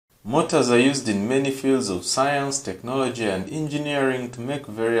Motors are used in many fields of science, technology, and engineering to make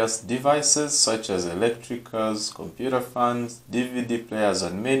various devices such as electric cars, computer fans, DVD players,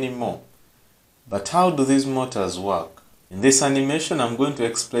 and many more. But how do these motors work? In this animation, I'm going to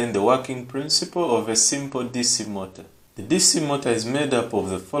explain the working principle of a simple DC motor. The DC motor is made up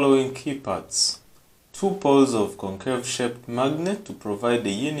of the following key parts: 2 poles of concave-shaped magnet to provide a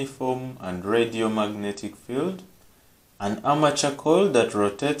uniform and radiomagnetic field, an armature coil that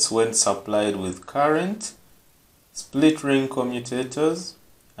rotates when supplied with current, split ring commutators,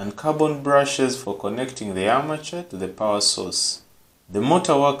 and carbon brushes for connecting the armature to the power source. The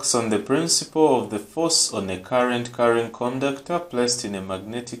motor works on the principle of the force on a current carrying conductor placed in a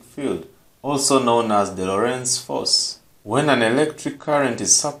magnetic field, also known as the Lorentz force. When an electric current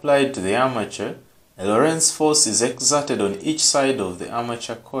is supplied to the armature, a Lorentz force is exerted on each side of the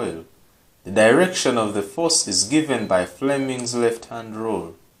armature coil. The direction of the force is given by Fleming's left-hand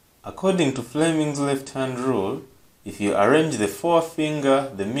rule. According to Fleming's left-hand rule, if you arrange the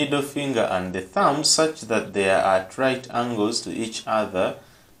forefinger, the middle finger, and the thumb such that they are at right angles to each other,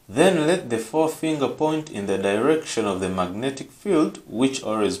 then let the forefinger point in the direction of the magnetic field, which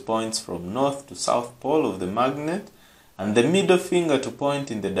always points from north to south pole of the magnet, and the middle finger to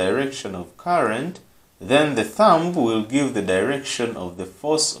point in the direction of current, then the thumb will give the direction of the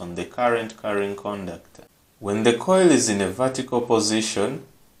force on the current carrying conductor. When the coil is in a vertical position,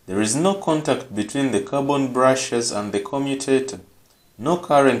 there is no contact between the carbon brushes and the commutator. No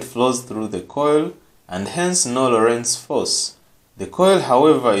current flows through the coil, and hence no Lorentz force. The coil,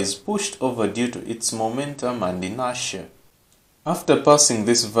 however, is pushed over due to its momentum and inertia. After passing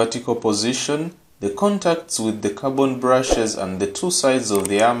this vertical position, the contacts with the carbon brushes and the 2 sides of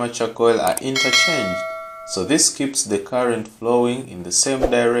the armature coil are interchanged, so this keeps the current flowing in the same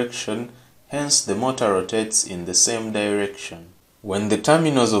direction, hence the motor rotates in the same direction. When the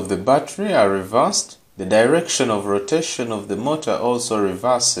terminals of the battery are reversed, the direction of rotation of the motor also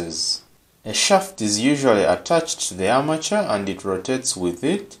reverses. A shaft is usually attached to the armature and it rotates with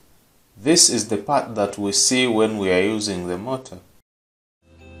it. This is the part that we see when we are using the motor.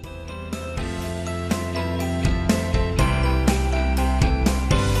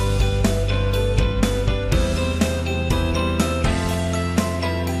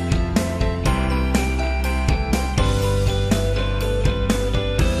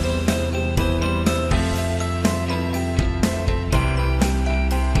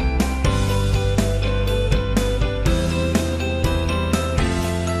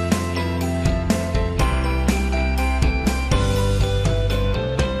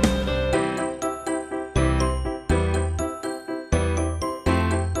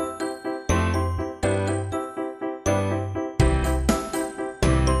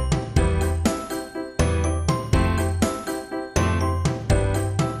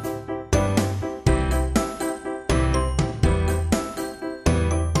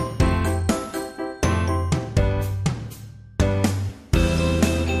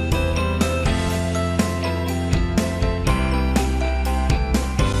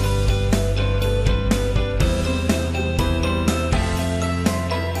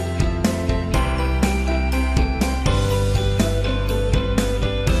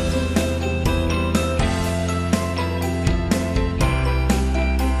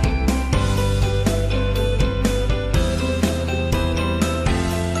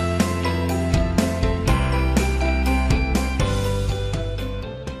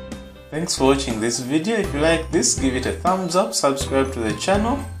 Thanks for watching this video. If you like this, give it a thumbs up, subscribe to the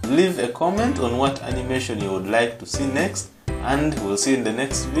channel, leave a comment on what animation you would like to see next, and we'll see you in the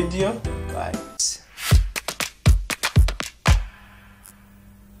next video.